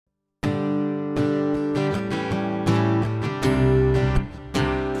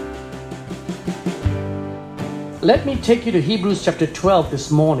Let me take you to Hebrews chapter 12 this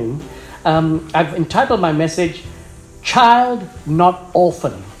morning. I've entitled my message, Child Not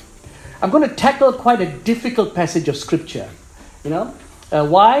Orphan. I'm going to tackle quite a difficult passage of scripture.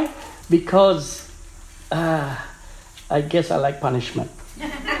 Why? Because I guess I like punishment.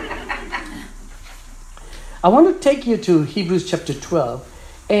 I want to take you to Hebrews chapter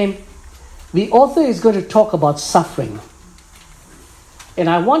 12, and the author is going to talk about suffering. And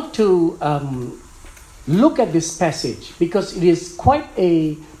I want to look at this passage because it is quite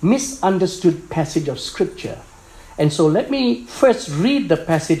a misunderstood passage of scripture. And so let me first read the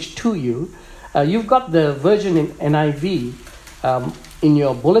passage to you. You've got the version in NIV in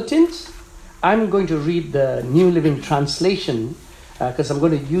your bulletins. I'm going to read the New Living Translation because I'm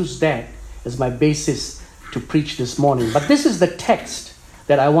going to use that as my basis to preach this morning. But this is the text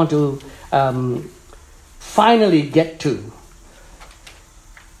that I want to finally get to.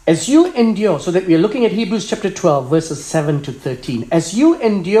 As you endure, so that we are looking at Hebrews chapter 12, verses 7 to 13. As you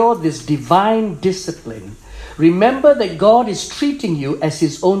endure this divine discipline, remember that God is treating you as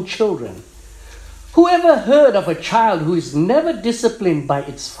his own children. Whoever heard of a child who is never disciplined by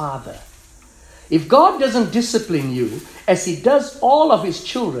its father? If God doesn't discipline you as he does all of his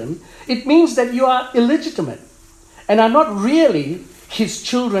children, it means that you are illegitimate and are not really his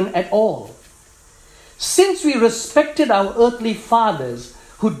children at all. Since we respected our earthly fathers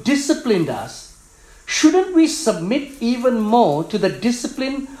who disciplined us, shouldn't we submit even more to the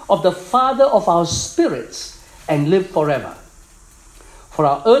discipline of the Father of our spirits and live forever? For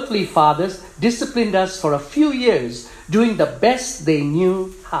our earthly fathers disciplined us for a few years, doing the best they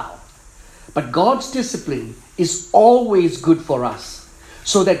knew how. But God's discipline is always good for us,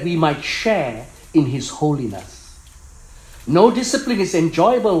 so that we might share in his holiness. No discipline is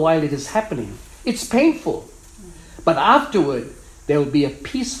enjoyable while it is happening. It's painful. But afterward, there will be a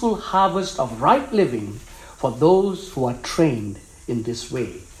peaceful harvest of right living for those who are trained in this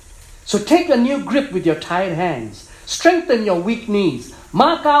way. So take a new grip with your tired hands. Strengthen your weak knees.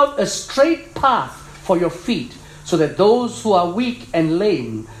 Mark out a straight path for your feet, so that those who are weak and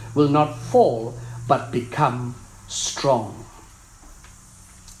lame will not fall, but become strong.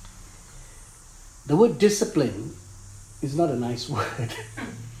 The word discipline is not a nice word,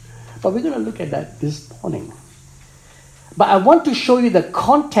 but we're going to look at that this morning. But I want to show you the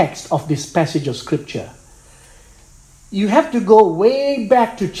context of this passage of scripture. You have to go way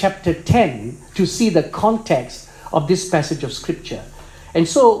back to chapter 10 to see the context of this passage of scripture. And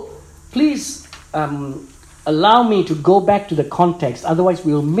so, please allow me to go back to the context. Otherwise,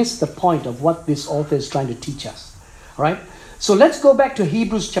 we'll miss the point of what this author is trying to teach us. All right? So let's go back to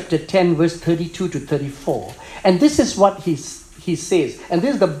Hebrews chapter 10, verse 32 to 34. And this is what he says. And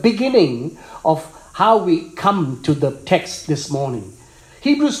this is the beginning of how we come to the text this morning.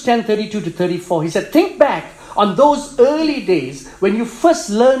 Hebrews 10, 32 to 34. He said, think back on those early days when you first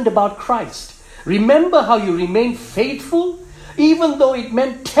learned about Christ. Remember how you remained faithful, even though it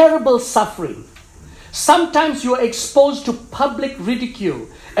meant terrible suffering. Sometimes you were exposed to public ridicule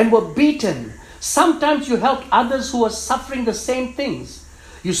and were beaten. Sometimes you helped others who were suffering the same things.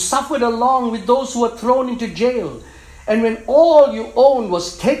 You suffered along with those who were thrown into jail. And when all you owned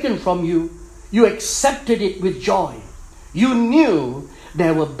was taken from you, you accepted it with joy. You knew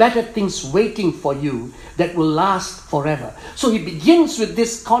there were better things waiting for you that will last forever. So he begins with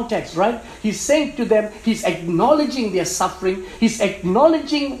this context, right? He's saying to them, he's acknowledging their suffering. He's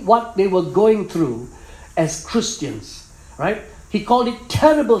acknowledging what they were going through as Christians, right? He called it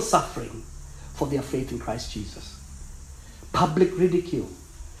terrible suffering for their faith in Christ Jesus. Public ridicule.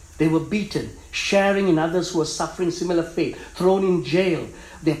 They were beaten, sharing in others who were suffering similar fate, thrown in jail.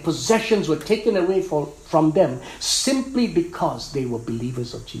 Their possessions were taken away from them simply because they were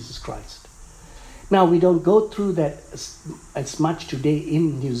believers of Jesus Christ. Now, we don't go through that as much today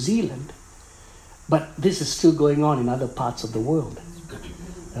in New Zealand, but this is still going on in other parts of the world.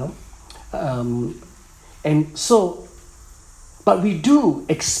 And so, but we do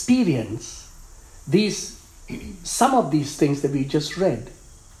experience some of these things that we just read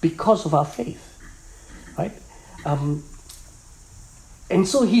because of our faith, right? And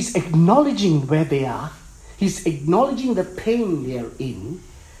so he's acknowledging where they are. He's acknowledging the pain they're in.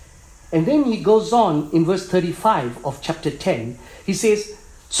 And then he goes on in verse 35 of chapter 10. He says,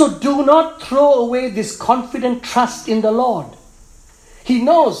 so do not throw away this confident trust in the Lord. He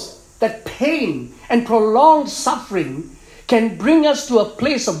knows that pain and prolonged suffering can bring us to a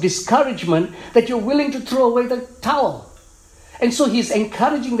place of discouragement that you're willing to throw away the towel. And so he's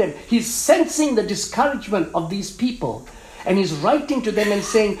encouraging them. He's sensing the discouragement of these people. And he's writing to them and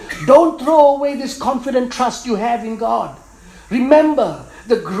saying, don't throw away this confident trust you have in God. Remember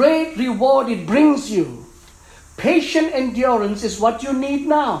the great reward it brings you. Patient endurance is what you need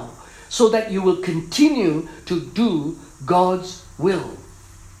now, so that you will continue to do God's will.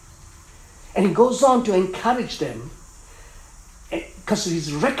 And he goes on to encourage them, because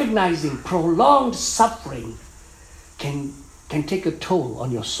he's recognizing prolonged suffering can take a toll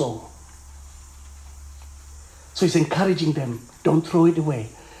on your soul. So he's encouraging them, don't throw it away.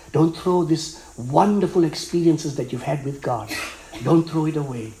 Don't throw these wonderful experiences that you've had with God. Don't throw it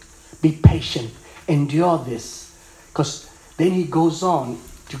away. Be patient. Endure this. Because then he goes on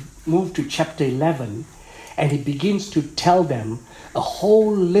to move to chapter 11, and he begins to tell them a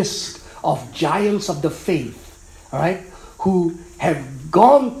whole list of giants of the faith, all right, who have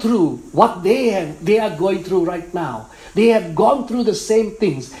gone through what they are going through right now. They have gone through the same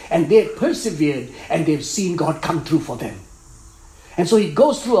things, and they have persevered, and they've seen God come through for them. And so he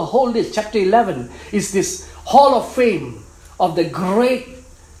goes through a whole list. Chapter 11 is this hall of fame of the great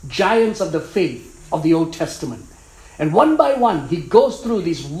giants of the faith of the Old Testament. And one by one, he goes through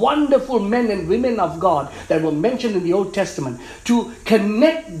these wonderful men and women of God that were mentioned in the Old Testament to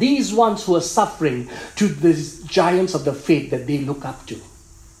connect these ones who are suffering to these giants of the faith that they look up to.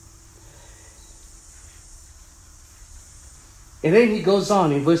 And then he goes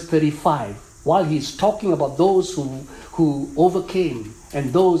on in verse 35, while he's talking about those who overcame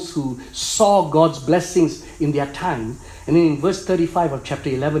and those who saw God's blessings in their time. And then in verse 35 of chapter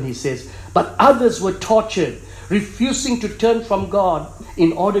 11, he says, but others were tortured, refusing to turn from God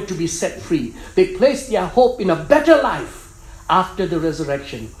in order to be set free. They placed their hope in a better life after the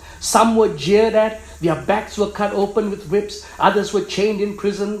resurrection. Some were jeered at, their backs were cut open with whips, others were chained in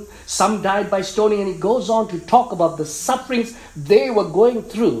prison, some died by stoning. And he goes on to talk about the sufferings they were going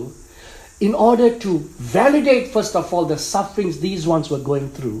through in order to validate, first of all, the sufferings these ones were going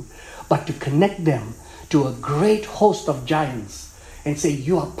through, but to connect them to a great host of giants and say,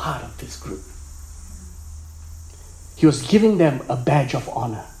 you are part of this group. He was giving them a badge of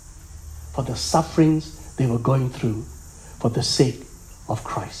honor for the sufferings they were going through for the sake of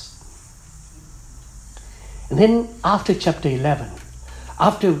Christ. And then after chapter 11,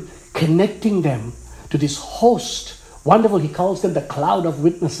 after connecting them to this host, wonderful, he calls them the cloud of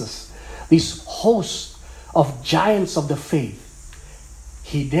witnesses, this host of giants of the faith,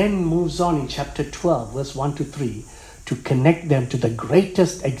 he then moves on in chapter 12, verse 1 to 3, to connect them to the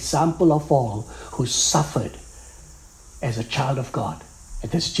greatest example of all who suffered as a child of God,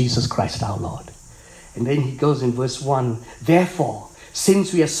 and that's Jesus Christ our Lord. And then he goes in verse 1, therefore,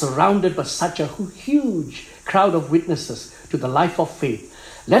 since we are surrounded by such a huge crowd of witnesses to the life of faith,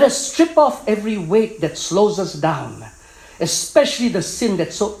 let us strip off every weight that slows us down, especially the sin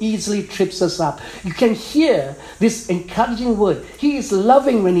that so easily trips us up. You can hear this encouraging word. He is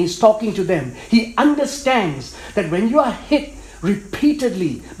loving when he's talking to them. He understands that when you are hit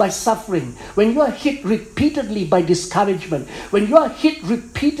repeatedly by suffering, when you are hit repeatedly by discouragement, when you are hit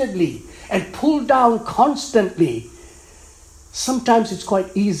repeatedly and pulled down constantly, sometimes it's quite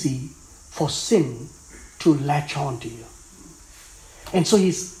easy for sin to latch on to you. And so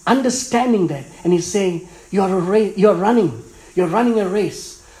he's understanding that, and he's saying, you're running a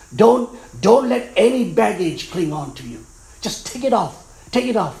race. Don't let any baggage cling on to you. Just take it off.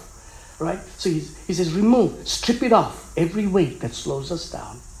 Right? So he says, strip it off, every weight that slows us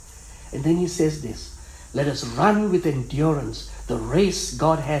down. And then he says this, let us run with endurance the race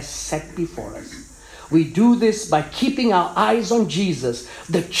God has set before us. We do this by keeping our eyes on Jesus,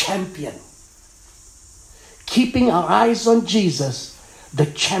 the champion. Keeping our eyes on Jesus, the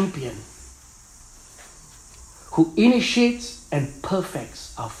champion, who initiates and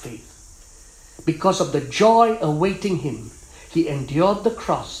perfects our faith. Because of the joy awaiting him, he endured the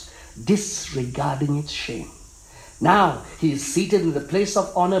cross, disregarding its shame. Now he is seated in the place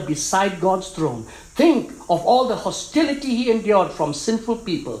of honor beside God's throne. Think of all the hostility he endured from sinful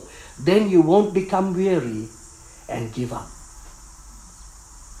people. Then you won't become weary and give up.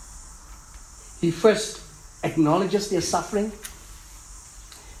 He first acknowledges their suffering.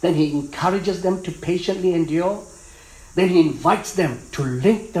 Then he encourages them to patiently endure. Then he invites them to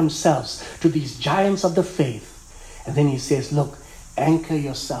link themselves to these giants of the faith. And then he says, look, anchor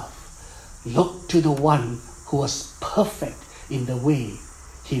yourself. Look to the one who was perfect in the way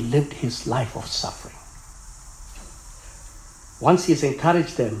he lived his life of suffering. Once he has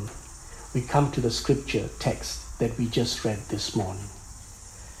encouraged them, we come to the scripture text that we just read this morning.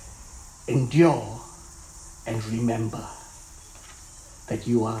 Endure and remember that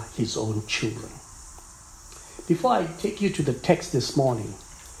you are his own children. Before I take you to the text this morning,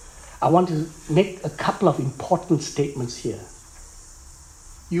 I want to make a couple of important statements here.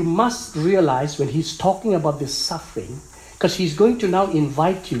 You must realize when he's talking about this suffering, because he's going to now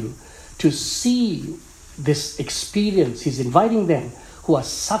invite you to see this experience, he's inviting them who are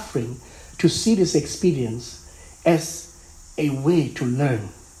suffering to see this experience as a way to learn,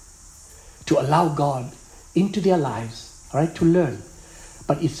 to allow God into their lives, all right, to learn.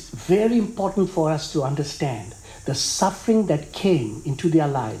 But it's very important for us to understand the suffering that came into their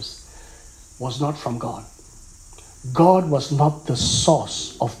lives was not from God. God was not the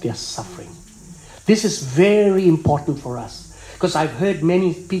source of their suffering. This is very important for us, because I've heard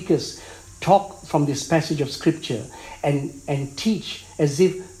many speakers talk from this passage of scripture and teach as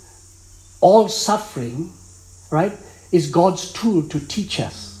if all suffering, right, is God's tool to teach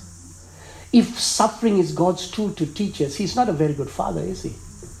us. If suffering is God's tool to teach us, he's not a very good father, is he?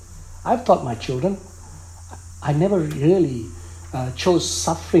 I've taught my children. I never really chose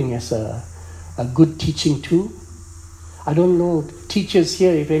suffering as a good teaching tool. I don't know, teachers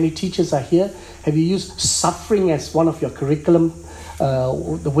here, if any teachers are here, have you used suffering as one of your curriculum,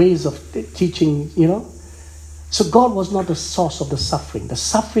 the ways of teaching, you know? So God was not the source of the suffering. The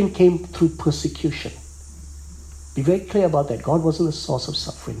suffering came through persecution. Be very clear about that. God wasn't the source of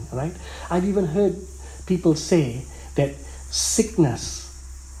suffering, right? I've even heard people say that sickness,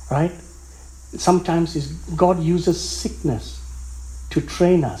 right? Sometimes God uses sickness to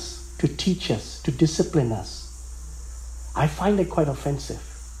train us, to teach us, to discipline us. I find it quite offensive.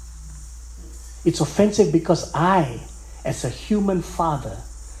 It's offensive because I, as a human father,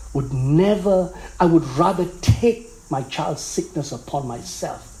 I would rather take my child's sickness upon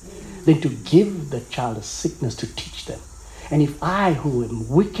myself than to give the child a sickness to teach them. And if I, who am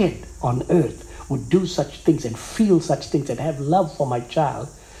wicked on earth, would do such things and feel such things and have love for my child,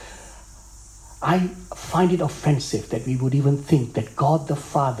 I find it offensive that we would even think that God the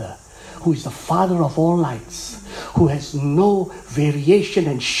Father, who is the Father of all lights, who has no variation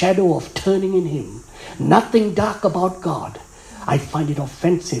and shadow of turning in him, nothing dark about God, I find it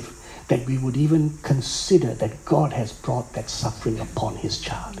offensive that we would even consider that God has brought that suffering upon his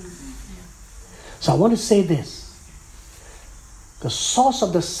child. So I want to say this. The source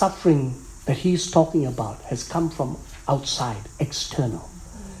of the suffering that he's talking about has come from outside, external.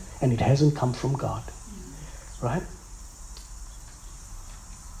 And it hasn't come from God. Right?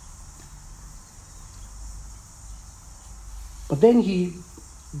 But then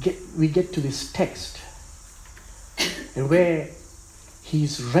we get to this text, and where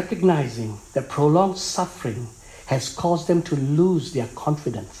he's recognizing that prolonged suffering has caused them to lose their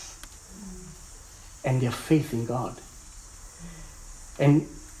confidence and their faith in God. And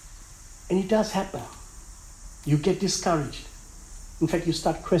it does happen. You get discouraged. In fact, you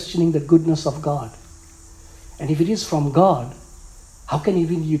start questioning the goodness of God. And if it is from God, how can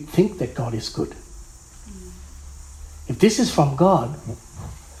even you think that God is good? If this is from God,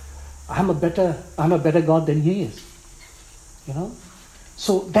 I'm a better God than he is. You know?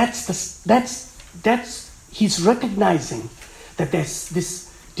 So he's recognizing that there's this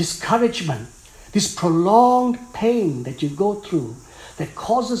discouragement, this prolonged pain that you go through that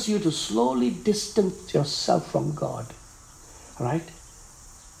causes you to slowly distance yourself from God. Right?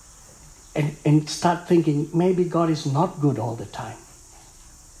 And start thinking, maybe God is not good all the time.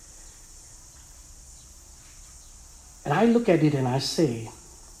 And I look at it and I say,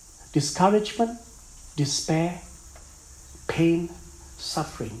 discouragement, despair, pain,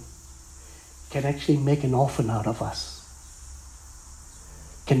 suffering can actually make an orphan out of us.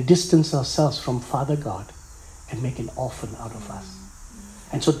 Can distance ourselves from Father God and make an orphan out of us.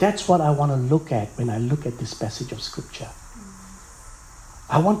 And so that's what I want to look at when I look at this passage of Scripture.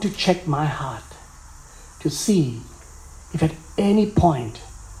 I want to check my heart to see if at any point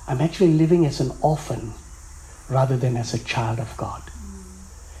I'm actually living as an orphan rather than as a child of God.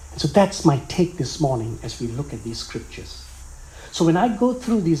 And so that's my take this morning as we look at these scriptures. So when I go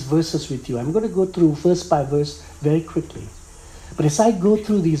through these verses with you, I'm going to go through verse by verse very quickly. But as I go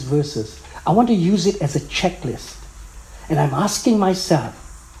through these verses, I want to use it as a checklist. And I'm asking myself,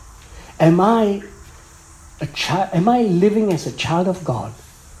 am I living as a child of God,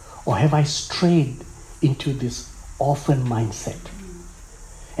 or have I strayed into this orphan mindset?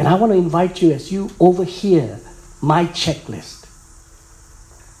 And I want to invite you, as you overhear my checklist,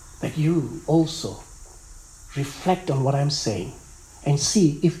 that you also reflect on what I'm saying and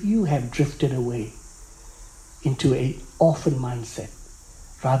see if you have drifted away into an orphan mindset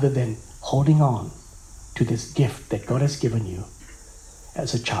rather than holding on to this gift that God has given you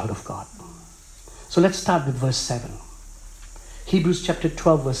as a child of God. So let's start with verse 7. Hebrews chapter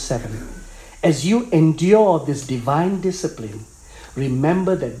 12, verse 7. As you endure this divine discipline,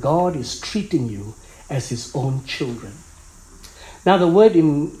 remember that God is treating you as his own children. Now the word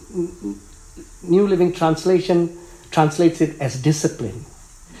in New Living Translation translates it as discipline.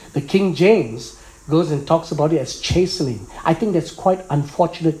 The King James goes and talks about it as chastening. I think that's quite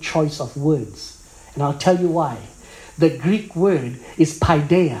unfortunate choice of words. And I'll tell you why. The Greek word is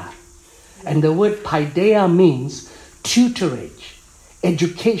paideia. And the word paideia means tutorage,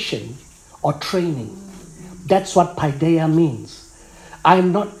 education, or training. That's what paideia means.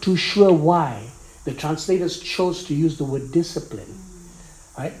 I'm not too sure why the translators chose to use the word discipline.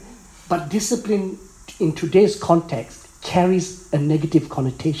 Right? But discipline in today's context carries a negative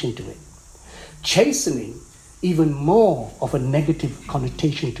connotation to it. Chastening, even more of a negative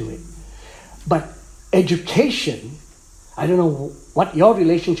connotation to it. But education, I don't know what your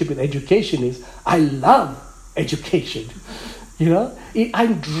relationship with education is. I love education.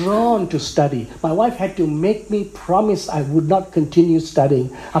 I'm drawn to study. My wife had to make me promise I would not continue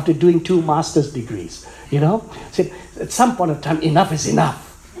studying after doing 2 master's degrees. Said, at some point of time, enough is enough.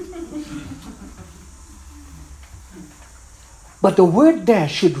 But the word there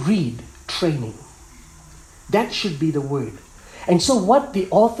should read training. That should be the word. And so what the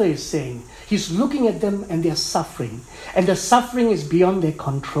author is saying, he's looking at them and they're suffering. And the suffering is beyond their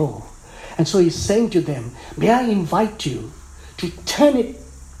control. And so he's saying to them, may I invite you to turn it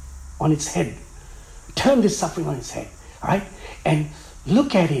on its head. Turn this suffering on its head. All right? And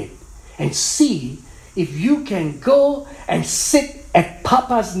look at it and see if you can go and sit at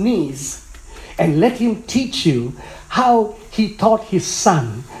Papa's knees and let him teach you how he taught his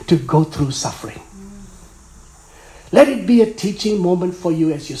son to go through suffering. Let it be a teaching moment for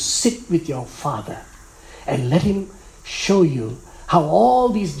you as you sit with your father and let him show you how all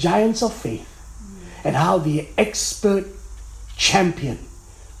these giants of faith and how the expert champion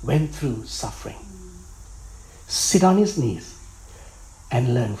went through suffering. Sit on his knees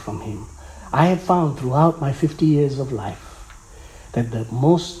and learn from him. I have found throughout my 50 years of life that the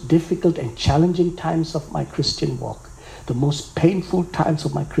most difficult and challenging times of my Christian walk, the most painful times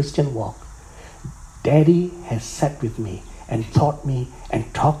of my Christian walk, Daddy has sat with me and taught me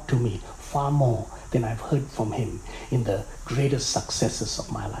and talked to me far more than I've heard from him in the greatest successes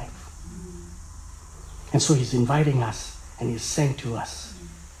of my life. And so he's inviting us and he's saying to us,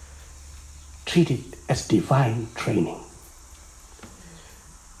 treat it as divine training.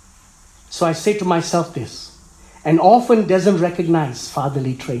 So I say to myself this, an orphan doesn't recognize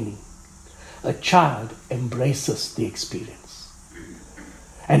fatherly training. A child embraces the experience.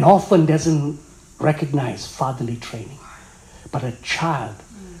 An orphan doesn't recognize fatherly training, but a child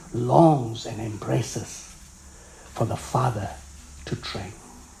longs and embraces for the father to train.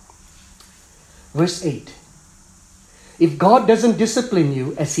 Verse 8. If God doesn't discipline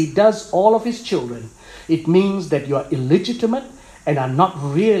you as he does all of his children, it means that you are illegitimate and are not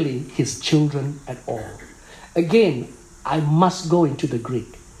really his children at all. Again, I must go into the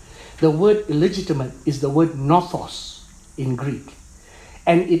Greek. The word illegitimate is the word nothos in Greek.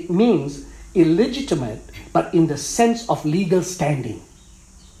 And it means illegitimate, but in the sense of legal standing.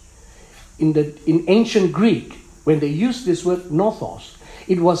 In ancient Greek, when they used this word nothos,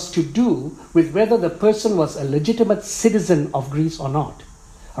 it was to do with whether the person was a legitimate citizen of Greece or not.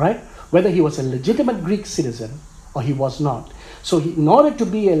 All right? Whether he was a legitimate Greek citizen or he was not. So in order to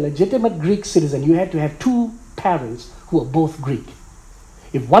be a legitimate Greek citizen, you had to have 2 parents who were both Greek.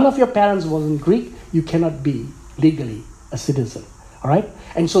 If one of your parents wasn't Greek, you cannot be legally a citizen. All right?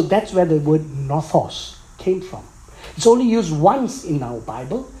 And so that's where the word nothos came from. It's only used once in our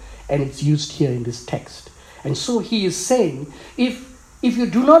Bible, and it's used here in this text. And so he is saying, if you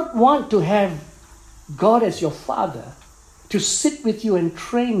do not want to have God as your father to sit with you and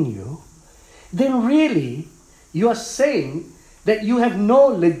train you, then really you are saying that you have no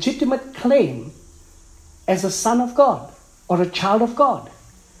legitimate claim as a son of God or a child of God.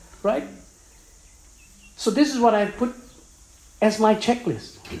 Right? So this is what I put as my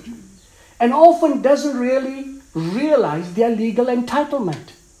checklist. An orphan doesn't really realize their legal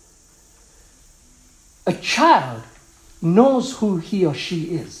entitlement. A child knows who he or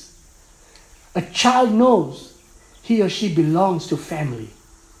she is. A child knows he or she belongs to family.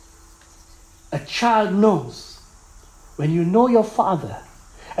 A child knows when you know your father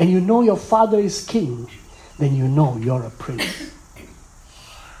and you know your father is king, then you know you're a prince.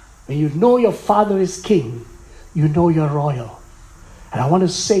 When you know your father is king, you know you're royal. And I want to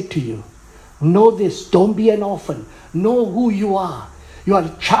say to you, know this, don't be an orphan. Know who you are. You are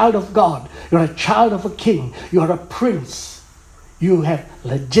a child of God. You're a child of a king. You are a prince. You have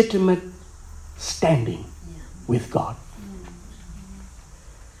legitimate standing with God.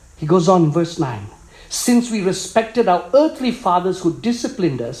 He goes on in verse 9. Since we respected our earthly fathers who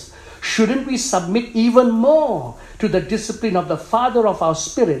disciplined us, shouldn't we submit even more to the discipline of the Father of our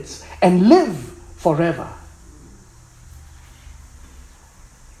spirits and live forever?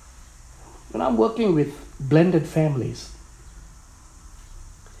 when I'm working with blended families,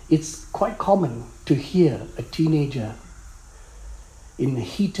 it's quite common to hear a teenager in a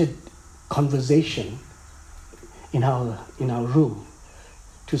heated conversation in our room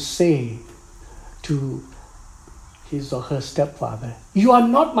to say to his or her stepfather, "You are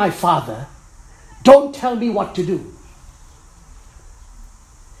not my father. Don't tell me what to do."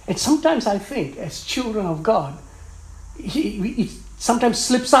 And sometimes I think, as children of God, it sometimes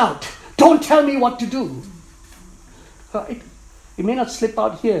slips out. "Don't tell me what to do." Right? It may not slip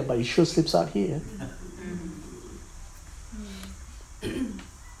out here, but it sure slips out here.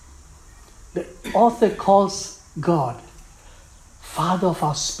 The author calls God Father of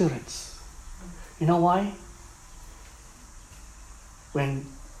our spirits. You know why? When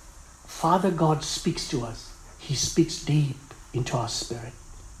Father God speaks to us, He speaks deep into our spirit.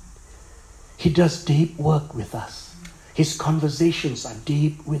 He does deep work with us. His conversations are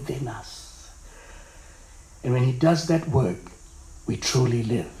deep within us. And when He does that work, we truly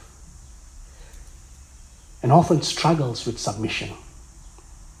live. And often struggles with submission.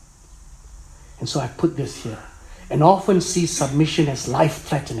 And so I put this here. And often sees submission as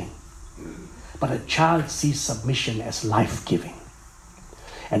life-threatening. But a child sees submission as life-giving.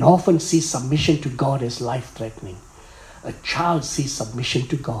 And often sees submission to God as life-threatening. A child sees submission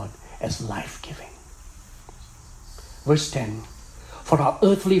to God as life-giving. Verse 10. For our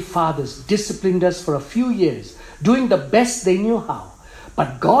earthly fathers disciplined us for a few years, doing the best they knew how.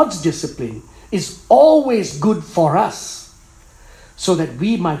 But God's discipline is always good for us, so that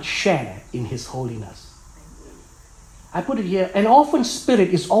we might share in His holiness. I put it here, an orphan spirit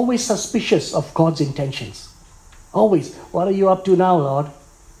is always suspicious of God's intentions. Always. What are you up to now, Lord?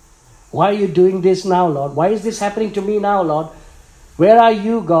 Why are you doing this now, Lord? Why is this happening to me now, Lord? Where are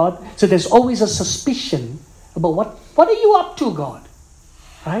you, God? So there's always a suspicion about what are you up to, God?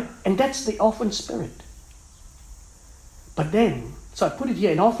 Right? And that's the orphan spirit. But then, so I put it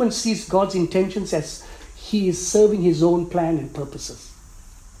here, an orphan sees God's intentions as he is serving his own plan and purposes.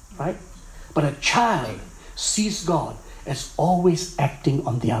 Right? But a child sees God as always acting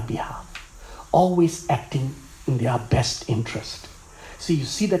on their behalf. Always acting in their best interest. See, you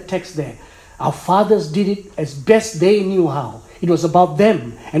see the text there. Our fathers did it as best they knew how. It was about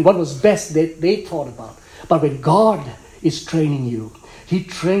them and what was best they thought about. But when God is training you, He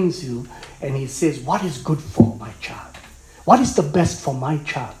trains you and He says, what is good for my child? What is the best for my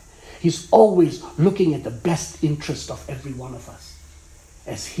child? He's always looking at the best interest of every one of us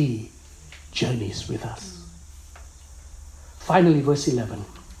as He journeys with us. Finally, verse 11.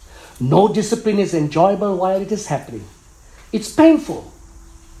 No discipline is enjoyable while it is happening. It's painful.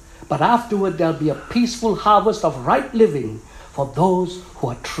 But afterward there'll be a peaceful harvest of right living for those who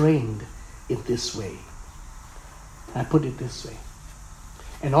are trained in this way. I put it this way.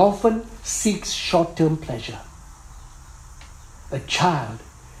 An orphan seeks short-term pleasure. A child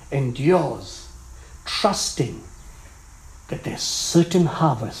endures, trusting that there's certain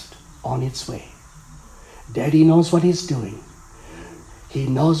harvest on its way. Daddy knows what he's doing. He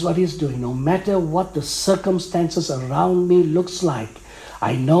knows what he's doing. No matter what the circumstances around me looks like,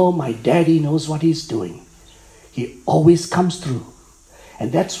 I know my daddy knows what he's doing. He always comes through.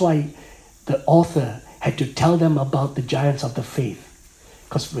 And that's why the author had to tell them about the giants of the faith.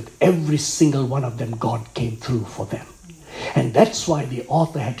 Because with every single one of them, God came through for them. And that's why the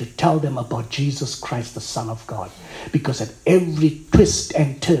author had to tell them about Jesus Christ, the Son of God. Because at every twist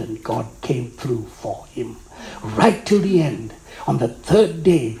and turn, God came through for him. Right till the end. On the third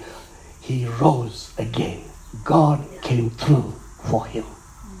day, he rose again. God came through for him.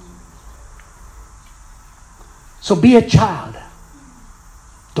 So be a child.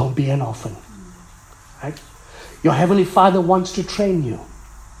 Don't be an orphan. Right? Your Heavenly Father wants to train you.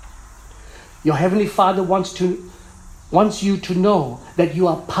 Your Heavenly Father wants you to know that you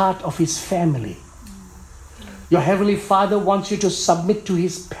are part of His family. Your Heavenly Father wants you to submit to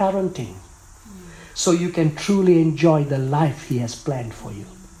His parenting so you can truly enjoy the life He has planned for you.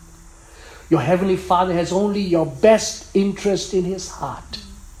 Your Heavenly Father has only your best interest in His heart.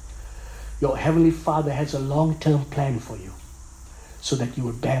 Your Heavenly Father has a long-term plan for you so that you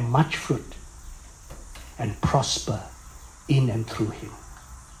will bear much fruit and prosper in and through Him.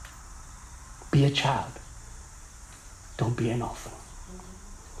 Be a child. Don't be an orphan.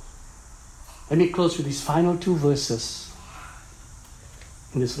 Let me close with these final two verses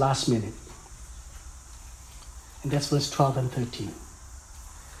in this last minute. And that's verse 12 and 13.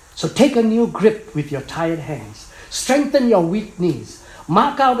 So take a new grip with your tired hands. Strengthen your weak knees.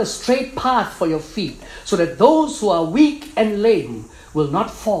 Mark out a straight path for your feet so that those who are weak and lame will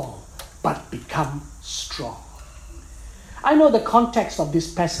not fall but become strong. I know the context of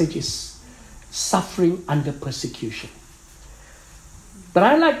this passage is suffering under persecution. But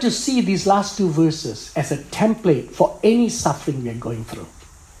I like to see these last two verses as a template for any suffering we're going through.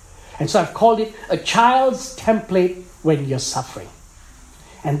 And so I've called it a child's template when you're suffering.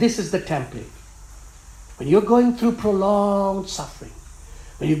 And this is the template. When you're going through prolonged suffering,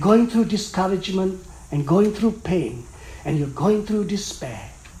 when you're going through discouragement and going through pain, and you're going through despair,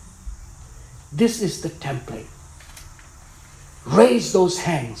 this is the template. Raise those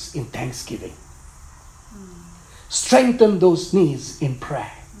hands in thanksgiving. Strengthen those knees in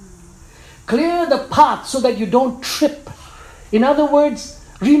prayer. Clear the path so that you don't trip. In other words,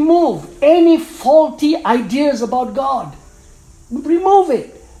 remove any faulty ideas about God. Remove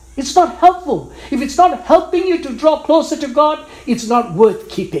it. It's not helpful. If it's not helping you to draw closer to God, it's not worth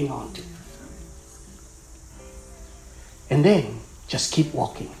keeping on to. And then just keep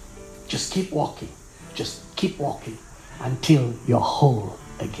walking. Just keep walking. Just keep walking until you're whole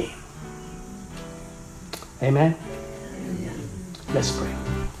again. Amen? Let's pray.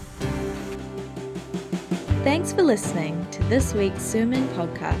 Thanks for listening to this week's sermon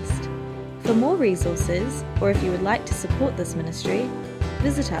podcast. For more resources, or if you would like to support this ministry,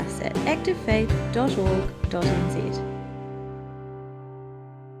 visit us at activefaith.org.nz.